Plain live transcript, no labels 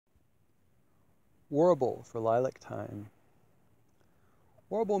Warble for lilac-time.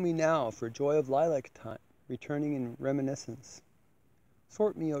 Warble me now for joy of lilac-time, returning in reminiscence.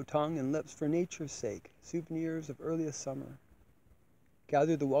 Sort me, O tongue and lips, for nature's sake, souvenirs of earliest summer.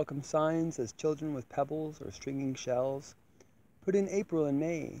 Gather the welcome signs as children with pebbles or stringing shells. Put in April and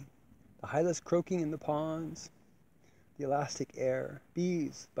May, the hylas croaking in the ponds, the elastic air,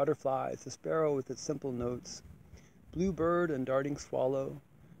 bees, butterflies, the sparrow with its simple notes, bluebird and darting swallow,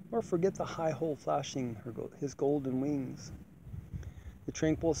 or forget the high hole flashing his golden wings. The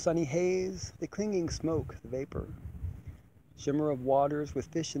tranquil sunny haze, the clinging smoke, the vapor, shimmer of waters with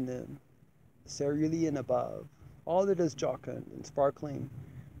fish in them, the cerulean above, all that is jocund and sparkling,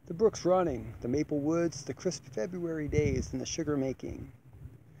 the brooks running, the maple woods, the crisp February days and the sugar making,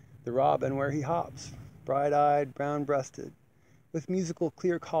 the robin where he hops, bright-eyed, brown-breasted, with musical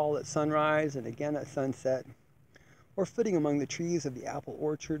clear call at sunrise and again at sunset, or flitting among the trees of the apple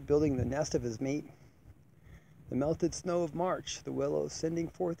orchard, building the nest of his mate. The melted snow of March, the willow sending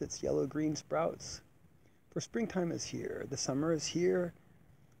forth its yellow-green sprouts. For springtime is here, the summer is here.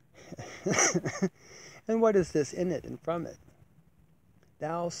 And what is this in it and from it?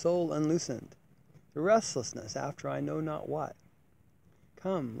 Thou soul unloosened, the restlessness after I know not what.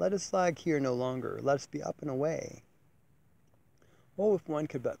 Come, let us lag here no longer, let us be up and away. Oh, if one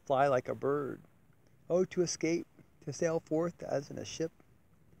could but fly like a bird! Oh, to escape, to sail forth as in a ship,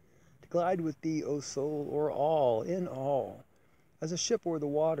 to glide with thee, O soul, o'er all, in all, as a ship o'er the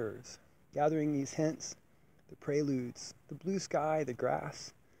waters, gathering these hints, the preludes, the blue sky, the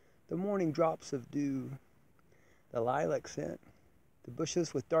grass, the morning drops of dew, the lilac scent, the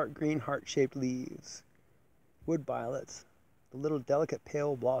bushes with dark green heart-shaped leaves, wood violets, the little delicate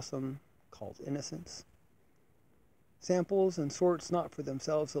pale blossom called innocence. Samples and sorts not for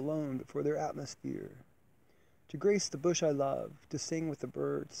themselves alone, but for their atmosphere. To grace the bush I love, to sing with the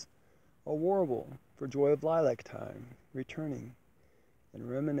birds, a warble for joy of lilac-time, returning in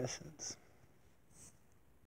reminiscence.